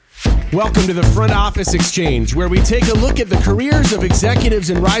Welcome to the Front Office Exchange, where we take a look at the careers of executives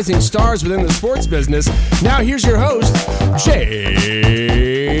and rising stars within the sports business. Now here's your host,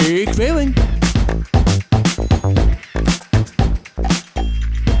 Jake Vailing.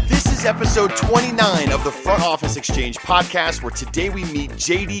 This is episode 29 of the Front Office Exchange podcast, where today we meet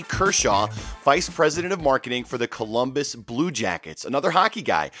JD Kershaw, Vice President of Marketing for the Columbus Blue Jackets, another hockey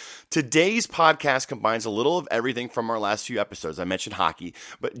guy. Today's podcast combines a little of everything from our last few episodes. I mentioned hockey,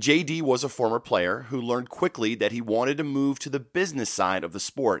 but JD was a former player who learned quickly that he wanted to move to the business side of the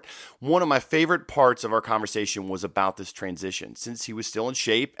sport. One of my favorite parts of our conversation was about this transition. Since he was still in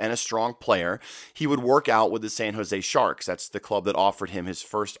shape and a strong player, he would work out with the San Jose Sharks. That's the club that offered him his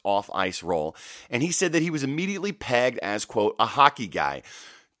first off-ice role. And he said that he was immediately pegged as, quote, a hockey guy.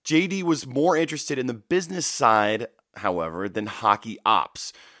 JD was more interested in the business side, however, than hockey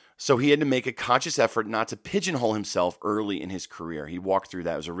ops. So he had to make a conscious effort not to pigeonhole himself early in his career. He walked through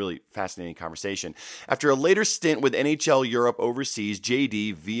that. It was a really fascinating conversation. After a later stint with NHL Europe overseas,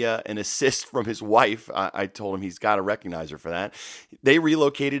 JD, via an assist from his wife, I told him he's got to recognize her for that, they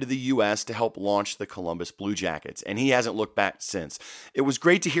relocated to the U.S. to help launch the Columbus Blue Jackets, and he hasn't looked back since. It was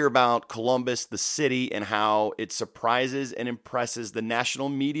great to hear about Columbus, the city, and how it surprises and impresses the national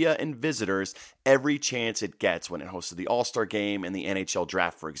media and visitors every chance it gets when it hosted the All-Star Game and the NHL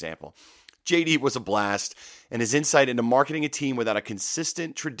Draft, for example. JD was a blast, and his insight into marketing a team without a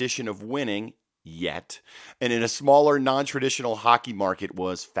consistent tradition of winning yet, and in a smaller, non-traditional hockey market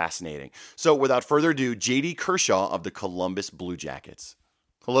was fascinating. So without further ado, JD Kershaw of the Columbus Blue Jackets.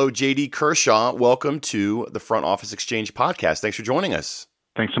 Hello, JD Kershaw. Welcome to the Front Office Exchange podcast. Thanks for joining us.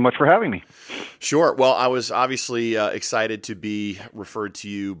 Thanks so much for having me. Sure. Well, I was obviously excited to be referred to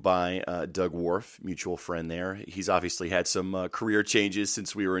you by Doug Wharf, mutual friend there. He's obviously had some career changes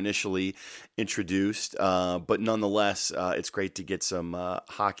since we were initially introduced, but nonetheless, it's great to get some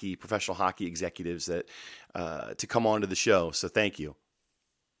professional hockey executives that to come onto the show. So thank you.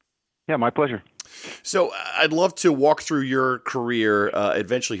 Yeah, my pleasure. So I'd love to walk through your career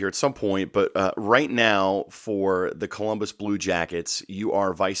eventually here at some point, but right now for the Columbus Blue Jackets, you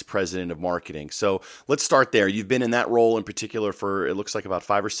are Vice President of Marketing. So let's start there. You've been in that role in particular for, it looks like, about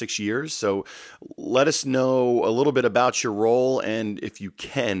 5 or 6 years. So let us know a little bit about your role and, if you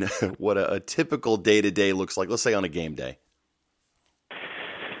can, what a typical day-to-day looks like, let's say on a game day.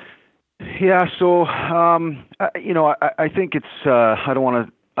 Yeah, so, I think it's,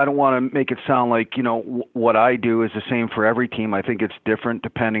 I don't want to make it sound like, what I do is the same for every team. I think it's different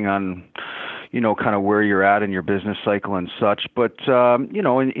depending on, kind of where you're at in your business cycle and such. But,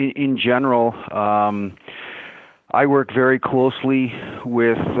 in general, I work very closely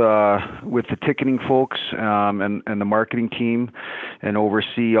with the ticketing folks and the marketing team, and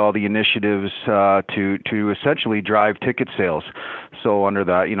oversee all the initiatives to essentially drive ticket sales. So under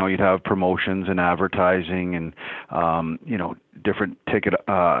that, you'd have promotions and advertising and different ticket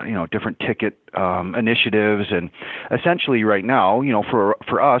initiatives, and essentially right now,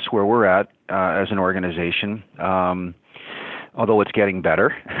 for us where we're at as an organization, although it's getting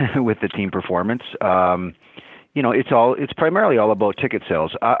better with the team performance. It's primarily all about ticket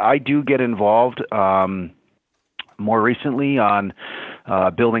sales. I do get involved more recently on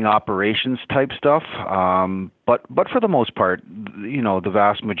building operations type stuff, but for the most part, the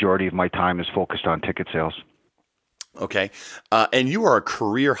vast majority of my time is focused on ticket sales. Okay. And you are a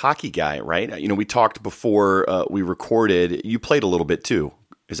career hockey guy, right? We talked before we recorded. You played a little bit too.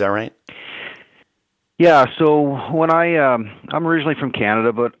 Is that right? Yeah, so when I'm originally from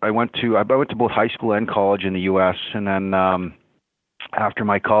Canada, but I went to both high school and college in the U.S. And then after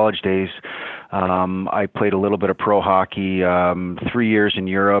my college days, I played a little bit of pro hockey, 3 years in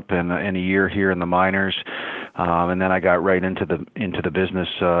Europe and a year here in the minors, and then I got right into the business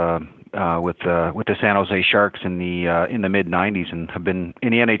with the San Jose Sharks in the mid '90s, and have been in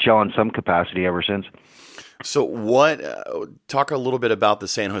the NHL in some capacity ever since. So talk a little bit about the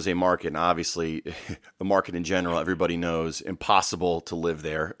San Jose market. And obviously, the market in general, everybody knows, impossible to live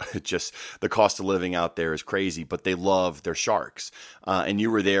there. Just the cost of living out there is crazy, but they love their Sharks. And you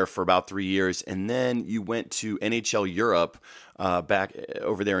were there for about 3 years, and then you went to NHL Europe, back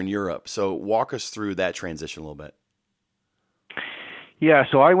over there in Europe. So walk us through that transition a little bit. Yeah,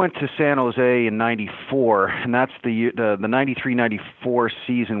 so I went to San Jose in '94, and that's the '93-'94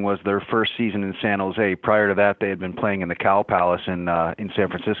 season was their first season in San Jose. Prior to that, they had been playing in the Cal Palace in San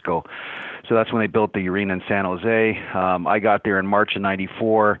Francisco. So that's when they built the arena in San Jose. I got there in March of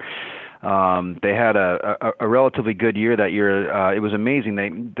 '94. They had a relatively good year that year. It was amazing.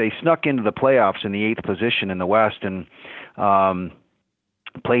 They snuck into the playoffs in the 8th position in the West, and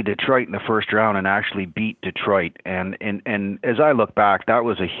played Detroit in the first round and actually beat Detroit. And as I look back, that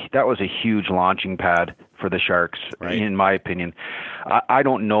was a huge launching pad for the Sharks, right, in my opinion. I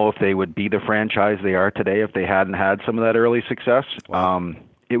don't know if they would be the franchise they are today if they hadn't had some of that early success. Wow.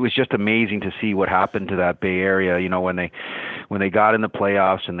 It was just amazing to see what happened to that Bay Area, you know, when they got in the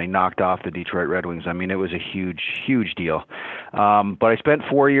playoffs and they knocked off the Detroit Red Wings. I mean, it was a huge deal. But I spent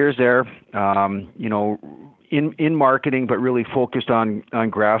 4 years there, you know, in marketing, but really focused on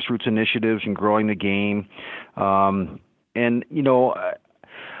grassroots initiatives and growing the game. And, you know,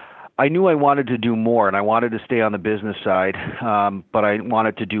 I knew I wanted to do more, and I wanted to stay on the business side, but I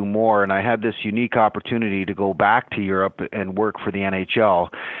wanted to do more, and I had this unique opportunity to go back to Europe and work for the NHL.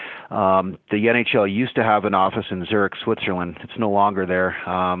 The NHL used to have an office in Zurich, Switzerland. It's no longer there.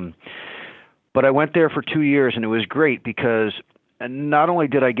 But I went there for 2 years, and it was great because not only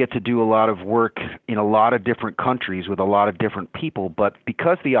did I get to do a lot of work in a lot of different countries with a lot of different people, but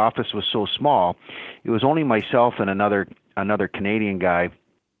because the office was so small, it was only myself and another Canadian guy.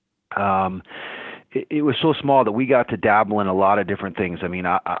 It was so small that we got to dabble in a lot of different things. I mean,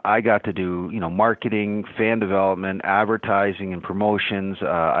 I got to do, you know, marketing, fan development, advertising, and promotions.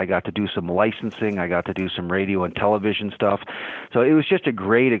 I got to do some licensing. I got to do some radio and television stuff. So it was just a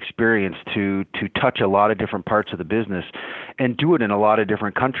great experience to touch a lot of different parts of the business and do it in a lot of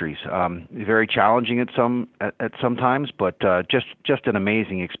different countries. Very challenging at some times, but just an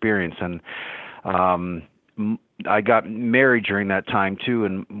amazing experience. And I got married during that time too,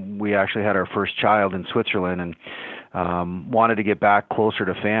 and we actually had our first child in Switzerland, and wanted to get back closer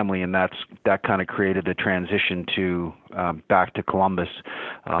to family, and that kind of created the transition to back to Columbus.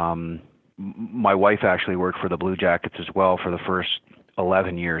 My wife actually worked for the Blue Jackets as well for the first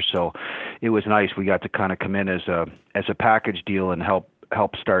 11 years, so it was nice. We got to kind of come in as a package deal and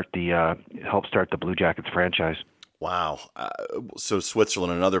help start the Blue Jackets franchise. Wow. So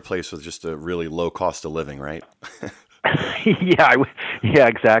Switzerland, another place with just a really low cost of living, right? Yeah,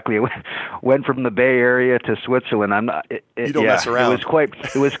 exactly. Went from the Bay Area to Switzerland. You don't mess around.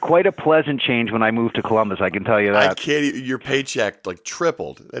 It was quite a pleasant change when I moved to Columbus. I can tell you that. I can't. Your paycheck like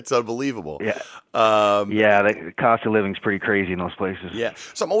tripled. That's unbelievable. Yeah. The cost of living is pretty crazy in those places. Yeah.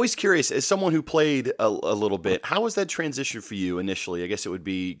 So I'm always curious, as someone who played a little bit, how was that transition for you initially? I guess it would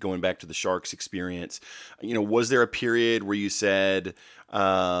be going back to the Sharks experience. You know, was there a period where you said,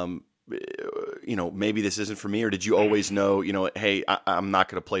 you know, maybe this isn't for me, or did you always know, you know, hey, I'm not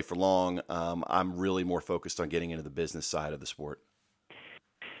going to play for long. I'm really more focused on getting into the business side of the sport?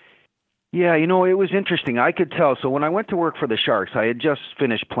 Yeah, you know, it was interesting. I could tell. So when I went to work for the Sharks, I had just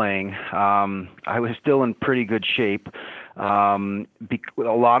finished playing. I was still in pretty good shape. A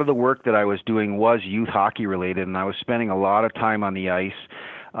lot of the work that I was doing was youth hockey related, and I was spending a lot of time on the ice.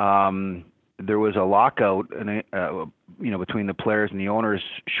 There was a lockout, you know, between the players and the owners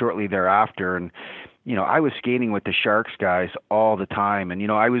shortly thereafter, and you know, I was skating with the Sharks guys all the time, and you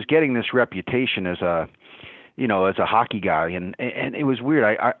know, I was getting this reputation as a hockey guy, and it was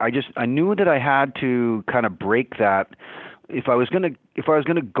weird. I knew that I had to kind of break that. If I was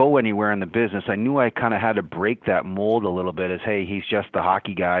gonna go anywhere in the business, I knew I kind of had to break that mold a little bit. As hey, he's just the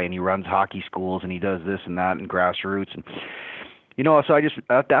hockey guy, and he runs hockey schools, and he does this and that and grassroots, and you know. So I just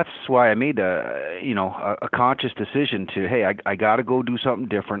that's why I made a conscious decision to hey, I got to go do something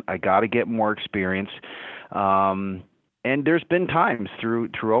different. I got to get more experience. And there's been times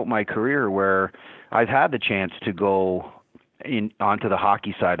throughout my career where I've had the chance to go onto the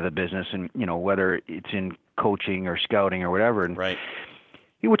hockey side of the business, and you know, whether it's in coaching or scouting or whatever, and right,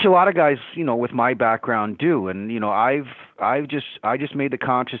 which a lot of guys, you know, with my background do, and you know, I just made the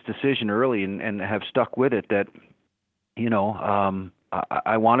conscious decision early and have stuck with it that, you know,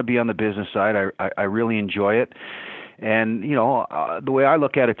 I want to be on the business side. I really enjoy it. And, you know, the way I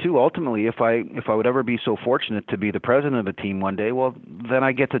look at it too, ultimately, if I would ever be so fortunate to be the president of a team one day, well, then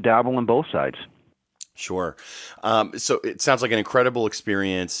I get to dabble in both sides. Sure. So it sounds like an incredible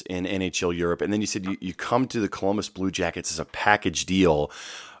experience in NHL Europe. And then you said you come to the Columbus Blue Jackets as a package deal.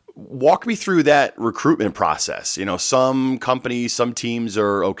 Walk me through that recruitment process. You know, some companies, some teams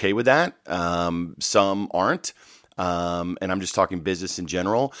are okay with that. Some aren't. And I'm just talking business in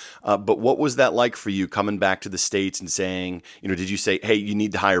general. But what was that like for you coming back to the States and saying, you know, did you say, hey, you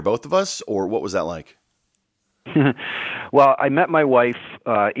need to hire both of us, or what was that like? Well, I met my wife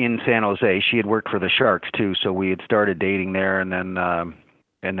in San Jose. She had worked for the Sharks too, so we had started dating there, and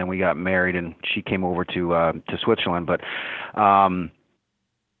then we got married, and she came over to Switzerland. But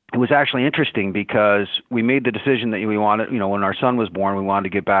it was actually interesting because we made the decision that we wanted, you know, when our son was born, we wanted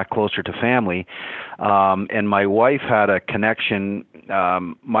to get back closer to family. And my wife had a connection.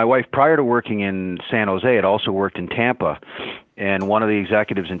 My wife, prior to working in San Jose, had also worked in Tampa. and one of the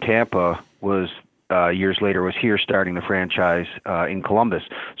executives in Tampa was years later was here starting the franchise in Columbus.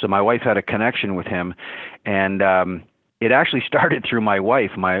 So my wife had a connection with him, and it actually started through my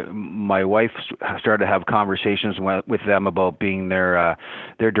wife. My wife started to have conversations with them about being their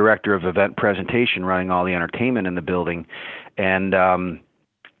director of event presentation, running all the entertainment in the building. And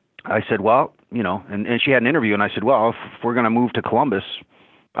I said, well, and she had an interview, and I said, well, if we're going to move to Columbus,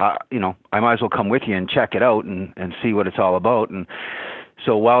 I might as well come with you and check it out and see what it's all about. And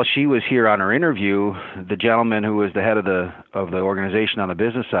so while she was here on her interview, the gentleman who was the head of the organization on the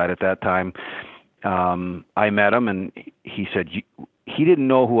business side at that time, I met him, and he said he didn't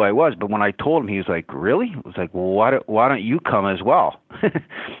know who I was, but when I told him, he was like, "Really?" I was like, "Well, why don't you come as well?"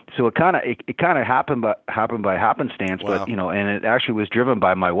 So it kind of happened by happenstance, wow. But and it actually was driven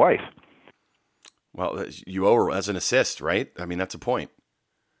by my wife. Well, you owe her as an assist, right? I mean, that's a point.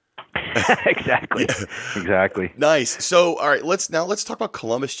 Exactly. Exactly. Nice. So, all right, let's talk about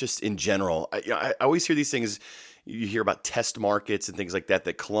Columbus just in general. I always hear these things. You hear about test markets and things like that.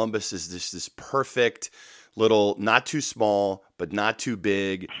 That Columbus is this perfect little, not too small, but not too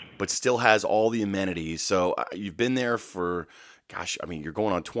big, but still has all the amenities. So you've been there for, gosh, I mean, you're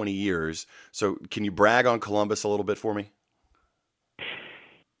going on 20 years. So can you brag on Columbus a little bit for me?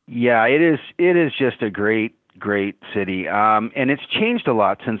 Yeah, it is just a great city, and it's changed a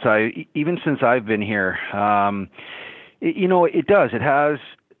lot since I've been here. It does. It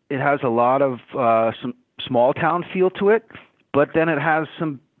has a lot of some small town feel to it, but then it has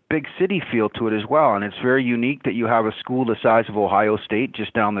some big city feel to it as well. And it's very unique that you have a school the size of Ohio State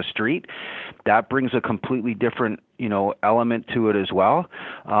just down the street. That brings a completely different element to it as well.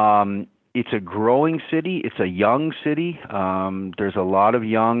 It's a growing city. It's a young city. There's a lot of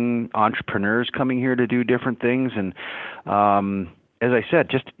young entrepreneurs coming here to do different things. And as I said,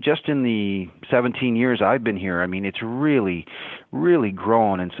 just in the 17 years I've been here, I mean, it's really, really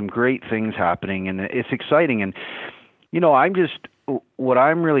grown and some great things happening. And it's exciting. And,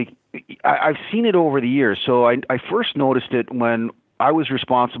 I've seen it over the years. So I first noticed it when I was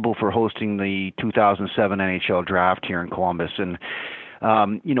responsible for hosting the 2007 NHL draft here in Columbus. And,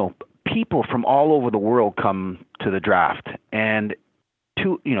 people from all over the world come to the draft, and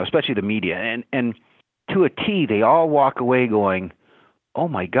especially the media, and to a T, they all walk away going, "Oh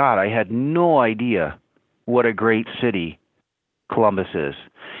my God, I had no idea what a great city Columbus is."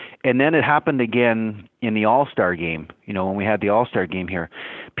 And then it happened again in the All-Star game. When we had the All-Star game here,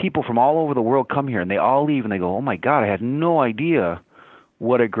 people from all over the world come here, and they all leave, and they go, "Oh my God, I had no idea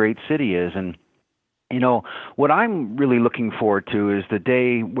what a great city is." And what I'm really looking forward to is the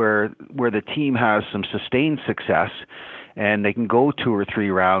day where the team has some sustained success and they can go 2 or 3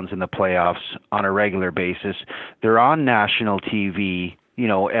 rounds in the playoffs on a regular basis. They're on national TV,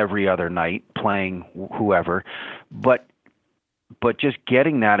 every other night playing whoever, but just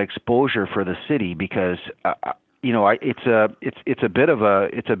getting that exposure for the city, because it's a bit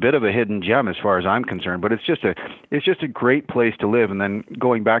of a hidden gem as far as I'm concerned, but it's just a great place to live. And then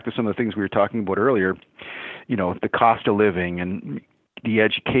going back to some of the things we were talking about earlier, the cost of living and the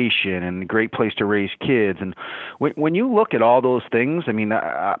education and the great place to raise kids. And when you look at all those things, I mean,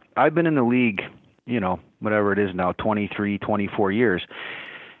 I've been in the league, whatever it is now, 23, 24 years.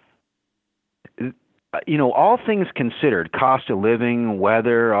 All things considered, cost of living,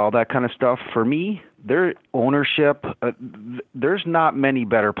 weather, all that kind of stuff, for me, their ownership, there's not many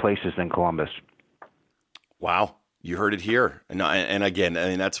better places than Columbus. Wow. You heard it here. And again, I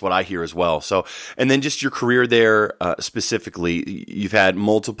mean, that's what I hear as well. So, and then just your career there specifically, you've had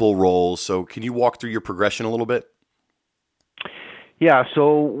multiple roles. So can you walk through your progression a little bit? Yeah.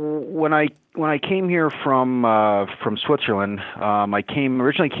 So when I came here from Switzerland, I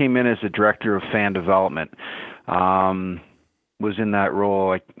originally came in as the director of fan development. Was in that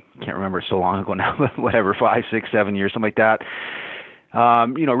role. I can't remember, so long ago now, but whatever, 5, 6, 7 years, something like that.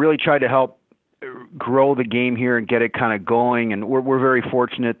 Really tried to help grow the game here and get it kind of going. And we're very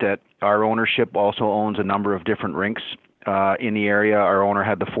fortunate that our ownership also owns a number of different rinks in the area. Our owner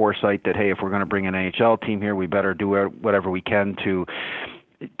had the foresight that, hey, if we're going to bring an NHL team here, we better do whatever we can to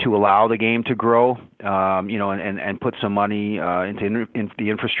allow the game to grow, and put some money into the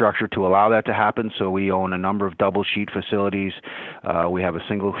infrastructure to allow that to happen. So we own a number of double sheet facilities. We have a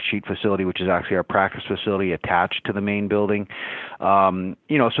single sheet facility, which is actually our practice facility attached to the main building. So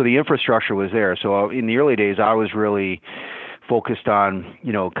the infrastructure was there. So in the early days, I was really focused on,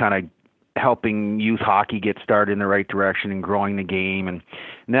 kind of helping youth hockey get started in the right direction and growing the game. And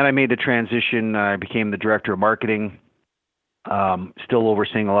then I made the transition. I became the director of marketing. Still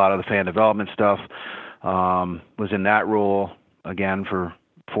overseeing a lot of the fan development stuff. Was in that role again for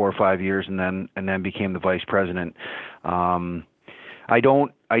 4 or 5 years, and then became the vice president. I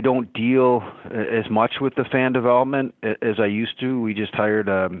don't deal as much with the fan development as I used to. We just hired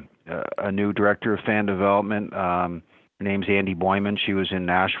a new director of fan development. Her name's Andy Boyman. She was in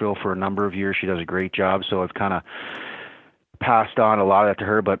Nashville for a number of years. She does a great job. So I've kind of passed on a lot of that to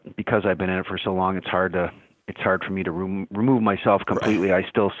her. But because I've been in it for so long, it's hard for me to remove myself completely. Right. I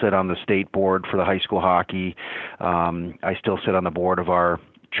still sit on the state board for the high school hockey. I still sit on the board of our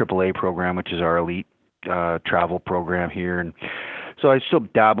AAA program, which is our elite travel program here, and so I still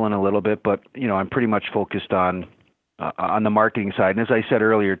dabble in a little bit. But I'm pretty much focused on the marketing side. And as I said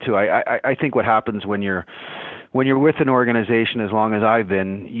earlier too, I think what happens when you're with an organization, as long as I've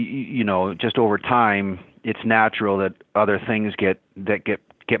been, just over time, it's natural that other things get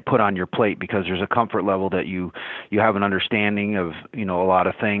put on your plate because there's a comfort level that you have an understanding of a lot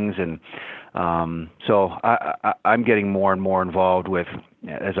of things, and so I'm getting more and more involved with,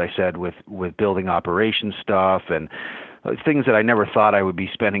 as I said, with building operations stuff and things that I never thought I would be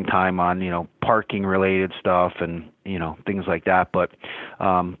spending time on, parking related stuff and things like that. But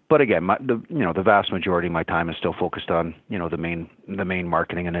again, the vast majority of my time is still focused on the main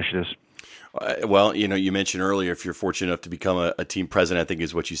marketing initiatives. Well, you mentioned earlier, if you're fortunate enough to become a team president, I think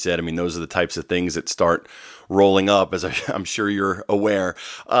is what you said. I mean, those are the types of things that start rolling up, as I'm sure you're aware.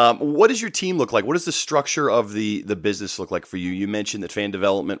 What does your team look like? What does the structure of the business look like for you? You mentioned that fan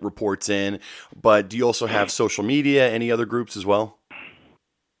development reports in, but do you also have social media, any other groups as well?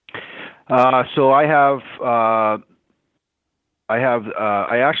 So I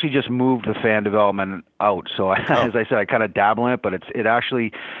actually just moved the fan development out. So as I said, I kind of dabble in it, but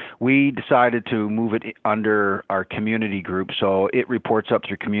we decided to move it under our community group. So it reports up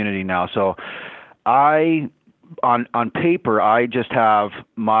through community now. So on paper, I just have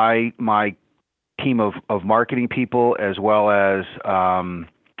my team of marketing people as well as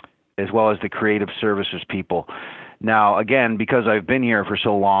the creative services people. Now, again, because I've been here for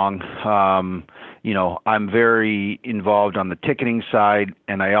so long, I'm very involved on the ticketing side,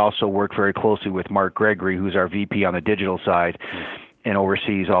 and I also work very closely with Mark Gregory, who's our VP on the digital side, and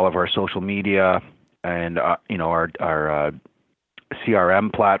oversees all of our social media and our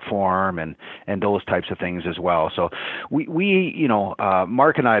CRM platform and those types of things as well. So we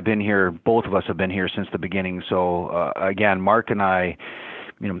Mark and I have been here. Both of us have been here since the beginning. So again, Mark and I,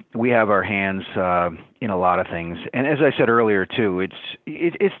 we have our hands in a lot of things, and as I said earlier too,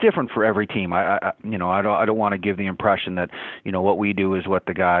 it's different for every team. I don't want to give the impression that what we do is what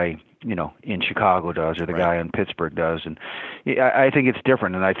the guy in Chicago does or the guy in Pittsburgh does, and I think it's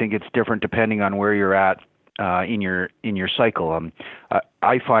different, and I think it's different depending on where you're at in your cycle.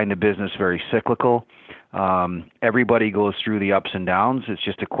 I find the business very cyclical. Everybody goes through the ups and downs. It's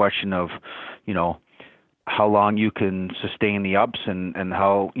just a question of how long you can sustain the ups and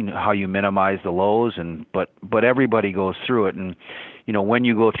how you minimize the lows, but everybody goes through it, and when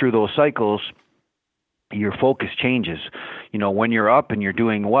you go through those cycles, your focus changes. When you're up and you're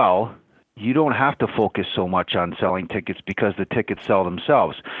doing well, you don't have to focus so much on selling tickets because the tickets sell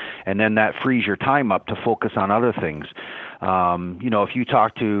themselves, and then that frees your time up to focus on other things. If you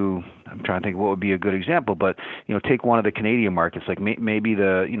talk to, I'm trying to think what would be a good example, but take one of the Canadian markets, like maybe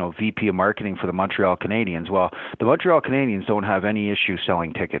the VP of marketing for the Montreal Canadiens. Well, the Montreal Canadiens don't have any issue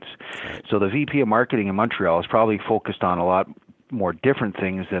selling tickets, so the VP of marketing in Montreal is probably focused on a lot more different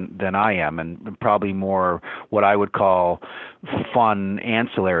things than I am, and probably more what I would call fun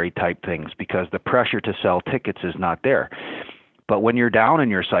ancillary type things, because the pressure to sell tickets is not there. But when you're down in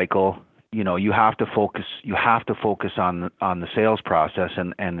your cycle, you have to focus on the sales process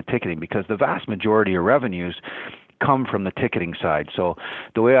and the ticketing, because the vast majority of revenues come from the ticketing side. So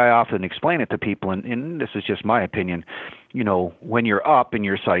the way I often explain it to people, and this is just my opinion, when you're up in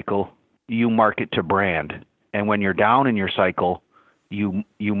your cycle, you market to brand. And when you're down in your cycle, you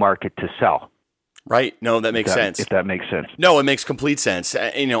market to sell. Right. No, that makes sense. If that makes sense. No, it makes complete sense.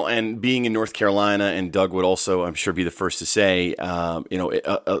 And being in North Carolina, and Doug would also, I'm sure, be the first to say,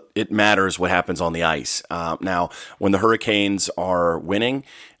 it matters what happens on the ice. Now, when the Hurricanes are winning,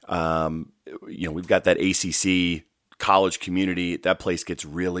 we've got that ACC college community. That place gets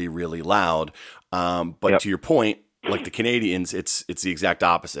really, really loud. But to your point, like the Canadians, it's the exact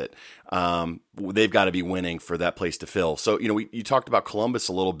opposite. They've got to be winning for that place to fill. So, you talked about Columbus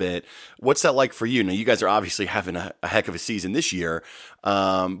a little bit. What's that like for you? Now, you guys are obviously having a heck of a season this year.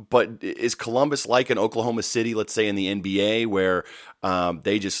 But is Columbus like an Oklahoma City, let's say in the NBA, where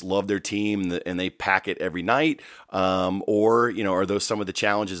they just love their team and they pack it every night? Or are those some of the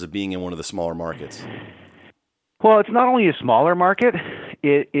challenges of being in one of the smaller markets? Well, it's not only a smaller market.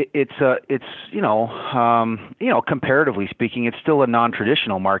 It's comparatively speaking, it's still a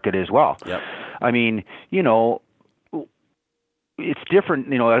non-traditional market as well. Yep. I mean, it's different,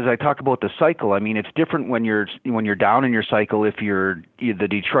 as I talk about the cycle. I mean, it's different when you're down in your cycle if you're the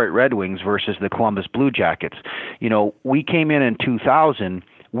Detroit Red Wings versus the Columbus Blue Jackets. We came in 2000.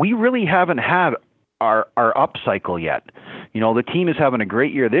 We really haven't had our up cycle yet. The team is having a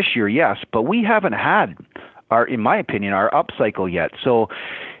great year this year, yes, but we haven't had in my opinion, our up cycle yet. So,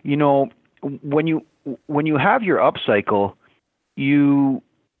 when you have your up cycle, you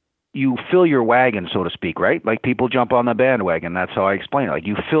fill your wagon, so to speak, right? Like people jump on the bandwagon. That's how I explain it. Like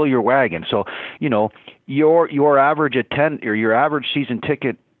you fill your wagon. So, your average attend or your average season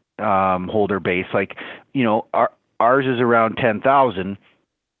ticket holder base, like, ours is around 10,000.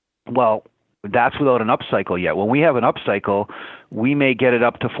 Well, that's without an up cycle yet. When we have an up cycle, we may get it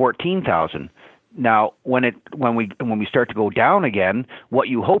up to 14,000. Now, when we start to go down again, what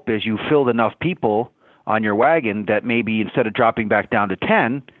you hope is you filled enough people on your wagon that maybe instead of dropping back down to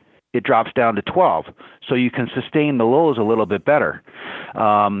 10, it drops down to 12, so you can sustain the lows a little bit better.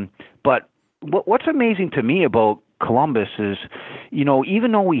 But what's amazing to me about Columbus is,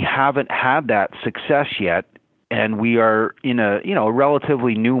 even though we haven't had that success yet, and we are in a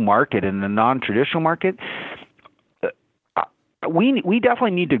relatively new market, in the non-traditional market, we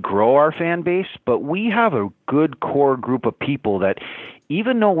definitely need to grow our fan base, but we have a good core group of people that,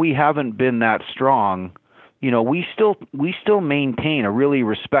 even though we haven't been that strong, we still maintain a really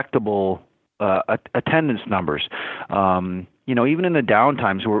respectable attendance numbers. Even in the down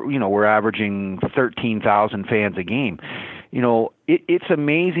times, we're averaging 13,000 fans a game. It's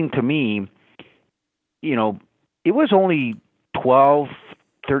amazing to me. It was only 12,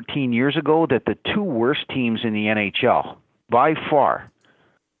 13 years ago that the two worst teams in the NHL, by far,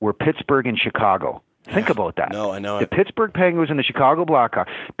 were Pittsburgh and Chicago. Think about that. No, I know the Pittsburgh Penguins and the Chicago Blackhawks.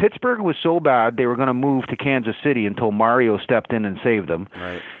 Pittsburgh was so bad they were going to move to Kansas City until Mario stepped in and saved them.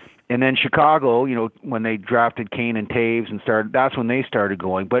 Right. And then Chicago, when they drafted Kane and Taves and that's when they started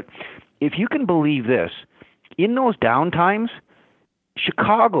going. But if you can believe this, in those down times, the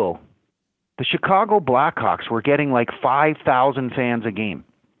Chicago Blackhawks were getting like 5,000 fans a game.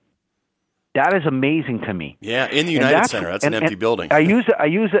 That is amazing to me. Yeah, in the United Center. That's an empty building. I use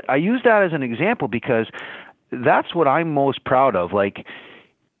that as an example because that's what I'm most proud of. Like,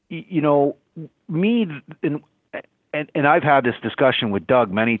 me, and I've had this discussion with Doug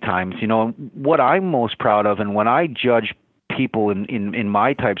many times. What I'm most proud of, and when I judge people in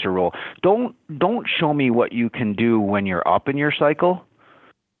my types of role, don't show me what you can do when you're up in your cycle.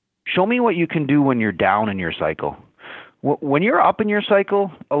 Show me what you can do when you're down in your cycle. When you're up in your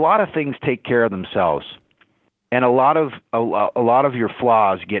cycle, a lot of things take care of themselves, and a lot of your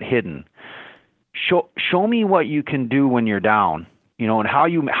flaws get hidden. Show me what you can do when you're down, and how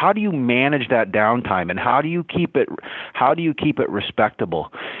do you manage that downtime, and how do you keep it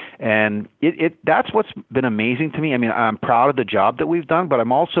respectable? And that's what's been amazing to me. I mean, I'm proud of the job that we've done, but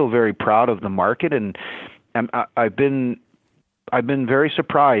I'm also very proud of the market, and I've been very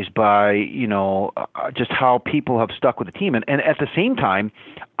surprised by, just how people have stuck with the team. And at the same time,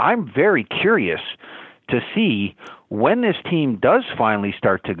 I'm very curious to see when this team does finally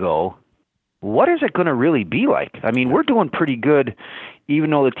start to go, what is it going to really be like? I mean, we're doing pretty good, even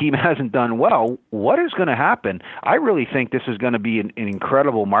though the team hasn't done well. What is going to happen? I really think this is going to be an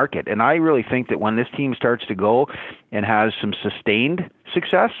incredible market. And I really think that when this team starts to go and has some sustained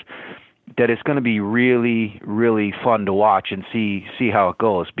success, that it's going to be really, really fun to watch and see how it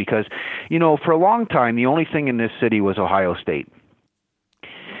goes. Because, for a long time, the only thing in this city was Ohio State.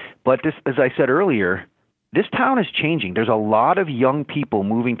 But this, as I said earlier, this town is changing. There's a lot of young people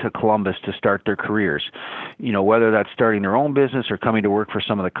moving to Columbus to start their careers, whether that's starting their own business or coming to work for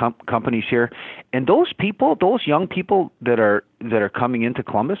some of the companies here. And those young people that are coming into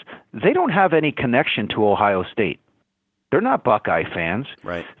Columbus, they don't have any connection to Ohio State. They're not Buckeye fans.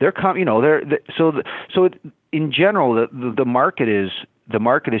 Right. They're so in general the market is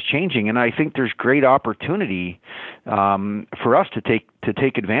changing, and I think there's great opportunity for us to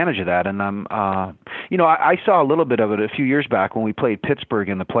take advantage of that. And I saw a little bit of it a few years back when we played Pittsburgh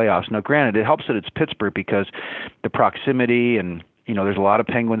in the playoffs. Now, granted, it helps that it's Pittsburgh because the proximity and there's a lot of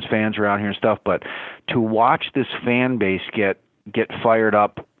Penguins fans around here and stuff. But to watch this fan base get fired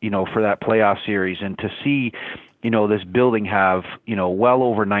up, for that playoff series, and to see this building have, well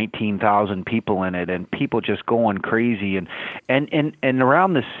over 19,000 people in it, and people just going crazy, and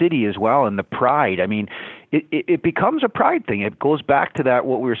around the city as well, and the pride. I mean, it becomes a pride thing. It goes back to that,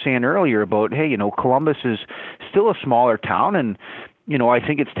 what we were saying earlier about, hey, Columbus is still a smaller town, and, I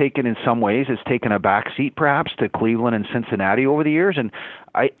think it's taken a back seat perhaps to Cleveland and Cincinnati over the years. And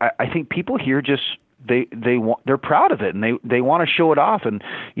I think people here they're proud of it, and they want to show it off. And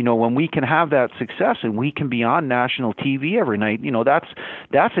when we can have that success and we can be on national TV every night,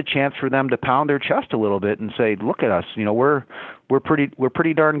 that's a chance for them to pound their chest a little bit and say, look at us, we're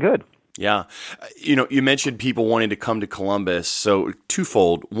pretty darn good. Yeah. You mentioned people wanting to come to Columbus. So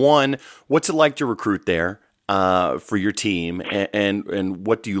twofold. One, what's it like to recruit there for your team, and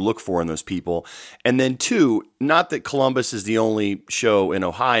what do you look for in those people? And then two, not that Columbus is the only show in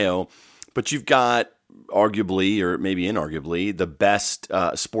Ohio, but you've got arguably, or maybe inarguably, the best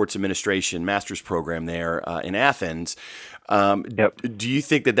sports administration master's program there in Athens. Yep. Do you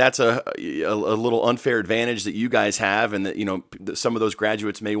think that that's a little unfair advantage that you guys have, and that some of those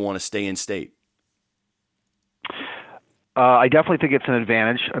graduates may want to stay in state? I definitely think it's an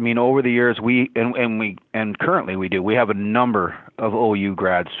advantage. I mean, over the years, currently we have a number of OU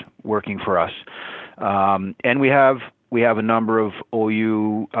grads working for us, and we have a number of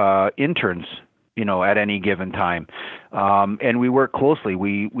OU interns, at any given time, and we work closely.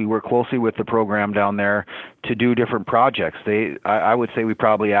 We work closely with the program down there to do different projects. I would say we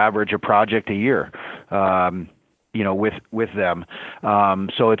probably average a project a year, with them.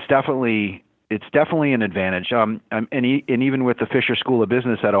 So it's definitely an advantage. And even with the Fisher School of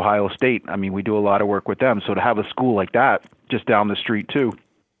Business at Ohio State, I mean, we do a lot of work with them. So to have a school like that just down the street too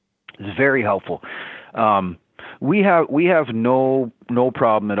is very helpful. We have no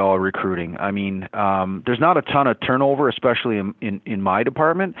problem at all recruiting. I mean, there's not a ton of turnover, especially in my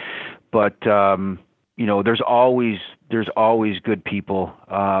department, but there's always good people,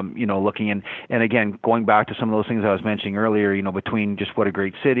 looking and again, going back to some of those things I was mentioning earlier, between just what a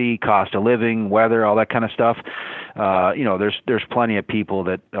great city, cost of living, weather, all that kind of stuff. There's plenty of people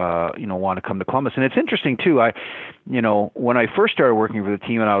that, want to come to Columbus. And it's interesting too. When I first started working for the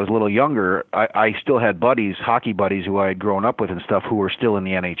team and I was a little younger, I still had hockey buddies who I had grown up with and stuff who were still in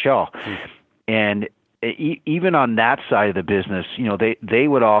the NHL. And even on that side of the business, they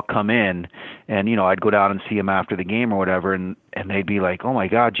would all come in, and I'd go down and see them after the game or whatever, and they'd be like, "Oh my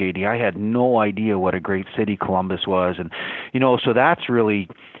God, JD, I had no idea what a great city Columbus was," and so that's really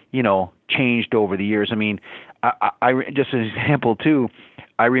changed over the years. I mean, I just as an example too,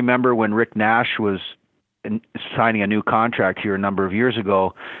 I remember when Rick Nash was signing a new contract here a number of years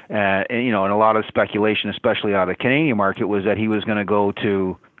ago, and a lot of speculation, especially out of the Canadian market, was that he was going to go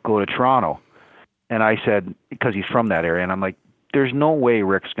to Toronto. And I said, because he's from that area, and I'm like, there's no way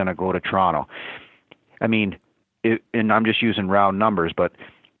Rick's going to go to Toronto. I mean, and I'm just using round numbers, but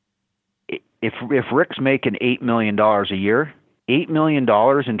if Rick's making $8 million a year, $8 million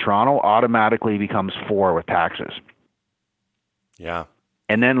in Toronto automatically becomes $4 million with taxes. Yeah.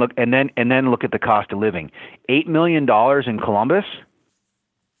 And then look at the cost of living. $8 million in Columbus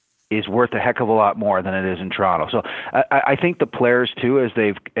is worth a heck of a lot more than it is in Toronto. So I think the players too, as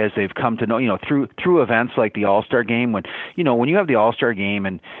they've come to know, through events like the All-Star Game, when you have the All-Star Game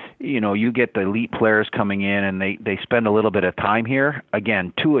and you get the elite players coming in and they spend a little bit of time here,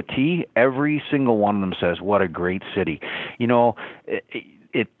 again, to a T, every single one of them says, what a great city.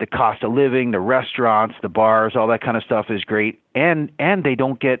 The cost of living, the restaurants, the bars, all that kind of stuff is great, and they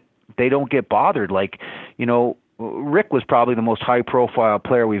don't get bothered. Like, Rick was probably the most high-profile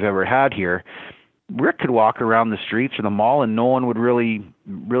player we've ever had here. Rick could walk around the streets or the mall, and no one would really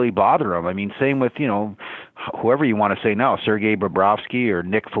bother him. I mean, same with whoever you want to say now, Sergei Bobrovsky or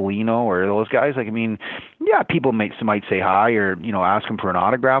Nick Foligno or those guys. Like, I mean, yeah, people might say hi or ask him for an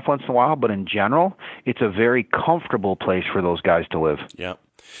autograph once in a while, but in general, it's a very comfortable place for those guys to live. Yeah.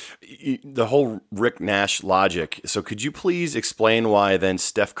 The whole Rick Nash logic. So could you please explain why then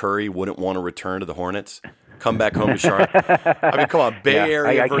Steph Curry wouldn't want to return to the Hornets? Come back home to Charlotte. I mean, come on, Bay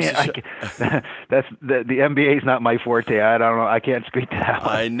Area versus. That's the NBA is not my forte. I don't know. I can't speak to that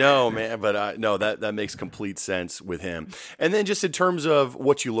one. I know, man, but no, that makes complete sense with him. And then just in terms of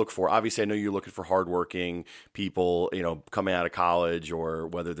what you look for, obviously, I know you're looking for hardworking people, coming out of college, or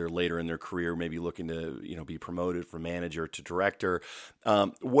whether they're later in their career, maybe looking to be promoted from manager to director.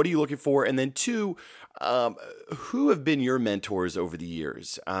 What are you looking for? And then two, who have been your mentors over the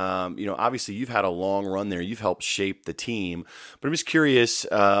years? Obviously, you've had a long run there. You've helped shape the team, but I'm just curious,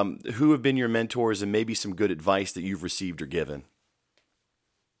 who have been your mentors and maybe some good advice that you've received or given?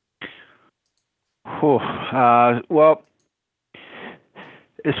 Well,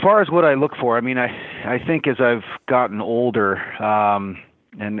 as far as what I look for, I mean, I think as I've gotten older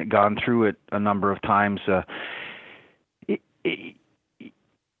and gone through it a number of times,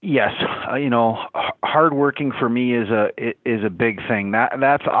 yes, hardworking for me is a big thing.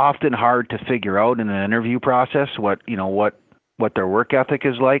 That's often hard to figure out in an interview process. What their work ethic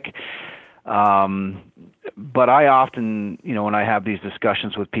is like. but I often, when I have these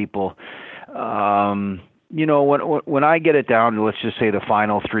discussions with people, when I get it down to, let's just say, the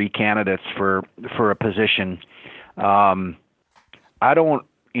final three candidates for a position, I don't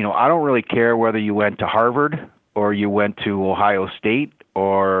really care whether you went to Harvard or you went to Ohio State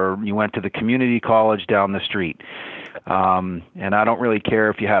or you went to the community college down the street. And I don't really care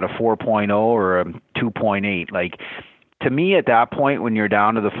if you had a 4.0 or a 2.8. Like, to me, at that point, when you're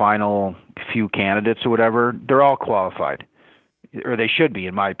down to the final few candidates or whatever, they're all qualified. Or they should be,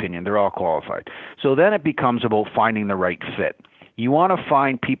 in my opinion. They're all qualified. So then it becomes about finding the right fit. You want to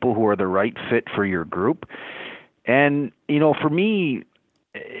find people who are the right fit for your group. And, for me,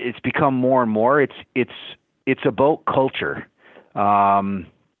 it's become more and more, it's about culture. And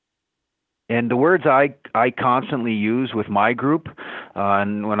the words I constantly use with my group,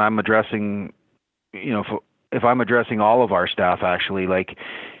 and when I'm addressing, if I'm addressing all of our staff, actually, like,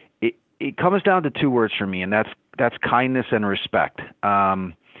 it comes down to two words for me, and that's kindness and respect.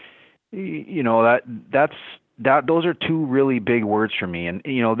 Those are two really big words for me. And,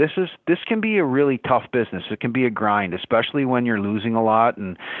 this can be a really tough business. It can be a grind, especially when you're losing a lot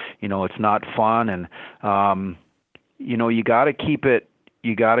and, it's not fun. And, you got to keep it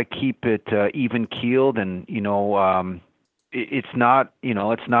even keeled. And, it's not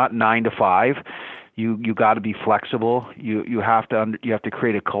 9 to 5. You got to be flexible. You have to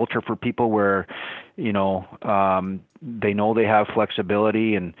create a culture for people where, they know they have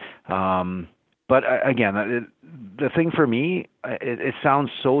flexibility. And, but again, the thing for me, it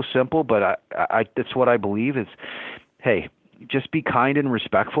sounds so simple, but it's what I believe is, hey, just be kind and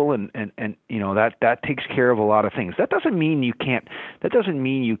respectful, and that takes care of a lot of things. That doesn't mean you can't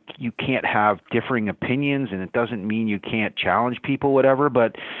have differing opinions, and it doesn't mean you can't challenge people, whatever.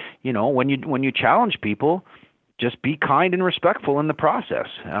 But when you challenge people, just be kind and respectful in the process.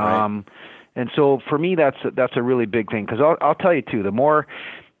 Right. And so for me, that's a really big thing, because I'll tell you too, the more,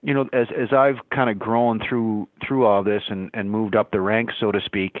 as I've kind of grown through all this and moved up the ranks, so to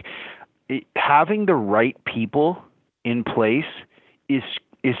speak, having the right people in place is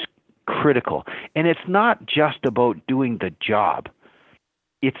critical. And it's not just about doing the job.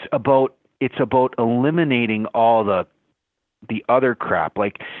 It's about eliminating all the other crap.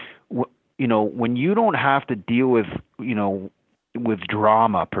 Like, when you don't have to deal with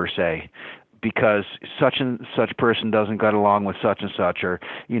drama per se, because such and such person doesn't get along with such and such, or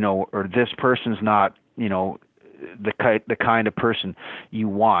this person's not, the kind of person you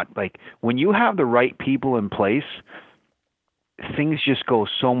want. Like, when you have the right people in place, things just go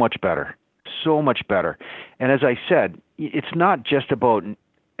so much better. And as I said, it's not just about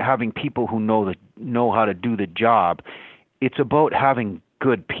having people who know how to do the job. It's about having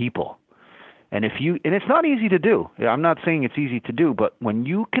good people. And it's not easy to do. I'm not saying it's easy to do, but when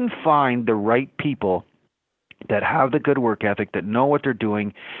you can find the right people that have the good work ethic, that know what they're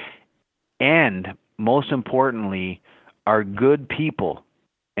doing, and most importantly, are good people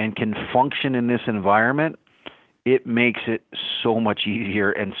and can function in this environment, it makes it so much easier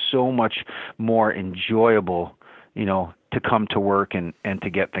and so much more enjoyable, to come to work and to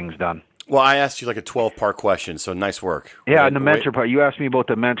get things done. Well, I asked you like a 12-part question, so nice work. Yeah, and the mentor part. You asked me about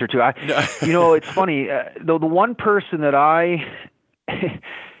the mentor too. It's funny. The one person that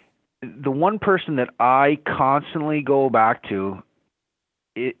I constantly go back to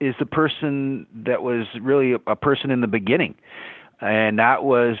is the person that was really a person in the beginning. And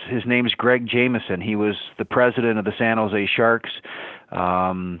his name's Greg Jameson. He was the president of the San Jose Sharks.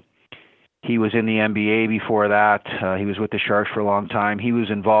 He was in the NBA before that. He was with the Sharks for a long time. He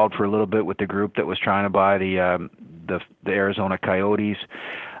was involved for a little bit with the group that was trying to buy the Arizona Coyotes.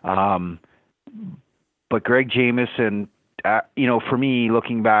 But Greg Jameson, for me,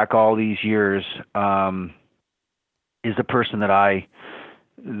 looking back all these years, is the person that I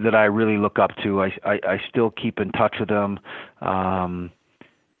really look up to. I still keep in touch with them.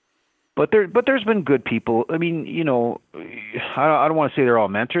 But there's been good people. I mean, I don't want to say they're all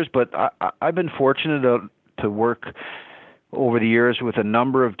mentors, but I've been fortunate to work over the years with a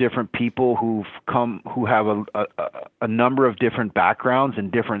number of different people who have a number of different backgrounds in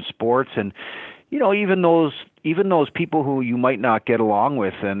different sports. And, even those people who you might not get along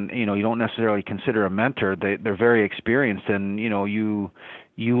with and, you don't necessarily consider a mentor, they're very experienced, and, you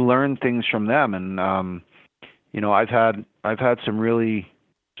learn things from them. And, I've had some really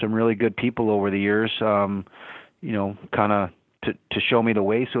good people over the years, kind of to show me the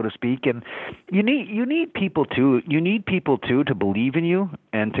way, so to speak. And you need people too. You need people too to believe in you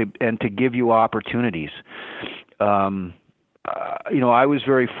and to give you opportunities. I was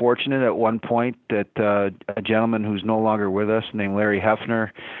very fortunate at one point that a gentleman who's no longer with us, named Larry Hefner,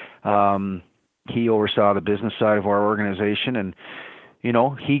 he oversaw the business side of our organization, and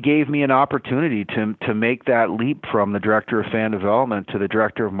he gave me an opportunity to make that leap from the director of fan development to the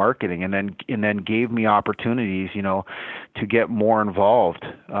director of marketing, and then gave me opportunities, to get more involved,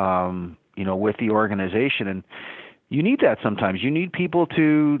 with the organization. And you need that sometimes. You need people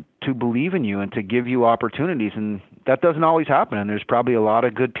to believe in you and to give you opportunities, and that doesn't always happen. And there's probably a lot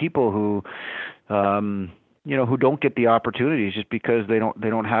of good people who who don't get the opportunities just because they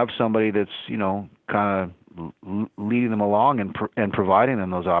don't have somebody that's kind of leading them along and providing them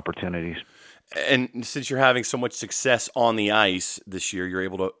those opportunities. And since you're having so much success on the ice this year, you're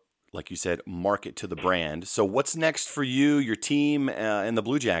able to, like you said, market to the brand. So what's next for you, your team, and the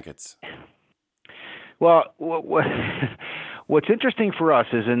Blue Jackets? Well, what's interesting for us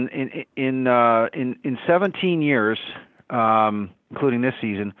is in 17 years, including this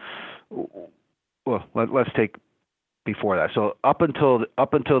season. Well, let's take before that. So up until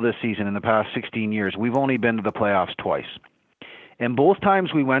this season, in the past 16 years, we've only been to the playoffs twice. And both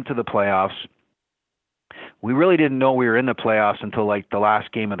times we went to the playoffs, we really didn't know we were in the playoffs until like the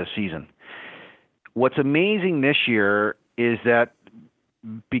last game of the season. What's amazing this year is that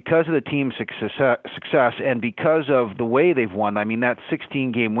because of the team's success and because of the way they've won, I mean, that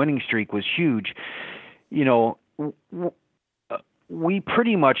 16-game winning streak was huge. We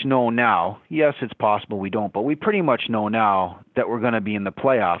pretty much know now, yes, it's possible we don't, but we pretty much know now that we're going to be in the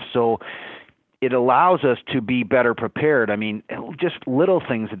playoffs. So it allows us to be better prepared. I mean, just little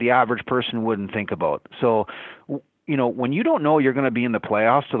things that the average person wouldn't think about. So, when you don't know you're going to be in the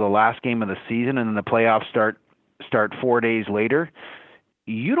playoffs to the last game of the season and then the playoffs start 4 days later,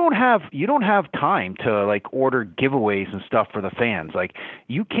 you don't have time to like order giveaways and stuff for the fans. Like,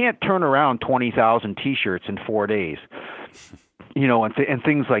 you can't turn around 20,000 T-shirts in 4 days. And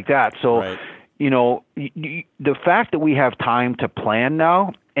things like that. So, right. The fact that we have time to plan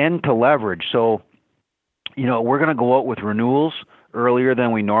now and to leverage. So, we're going to go out with renewals earlier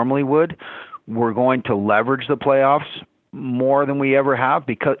than we normally would. We're going to leverage the playoffs more than we ever have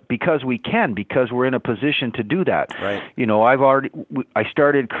because we can, because we're in a position to do that. Right. I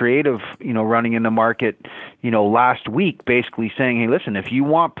started creative, running in the market, last week, basically saying, hey, listen, if you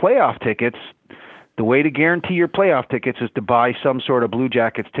want playoff tickets, the way to guarantee your playoff tickets is to buy some sort of Blue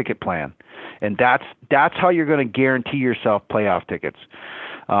Jackets ticket plan. And that's how you're going to guarantee yourself playoff tickets.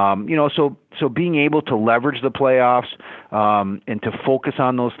 So being able to leverage the playoffs and to focus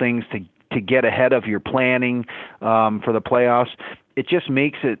on those things to get ahead of your planning for the playoffs, it just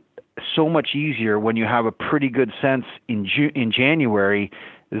makes it so much easier when you have a pretty good sense in January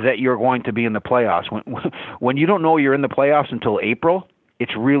that you're going to be in the playoffs. When you don't know you're in the playoffs until April,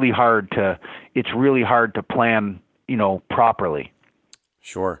 it's really hard to plan, properly.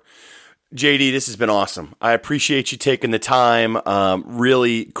 Sure. JD, this has been awesome. I appreciate you taking the time.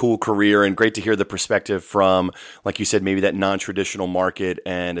 Really cool career, and great to hear the perspective from, like you said, maybe that non-traditional market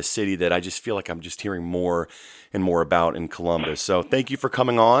and a city that I just feel like I'm just hearing more and more about in Columbus. So thank you for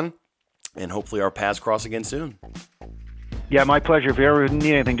coming on, and hopefully our paths cross again soon. Yeah, my pleasure. If you ever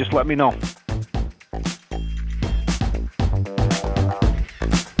need anything, just let me know.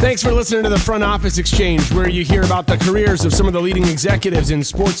 Thanks for listening to the Front Office Exchange, where you hear about the careers of some of the leading executives in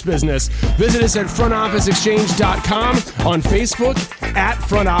sports business. Visit us at frontofficeexchange.com, on Facebook at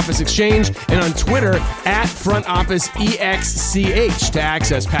Front Office Exchange, and on Twitter at Front Office EXCH to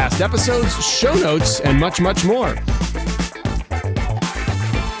access past episodes, show notes, and much, much more.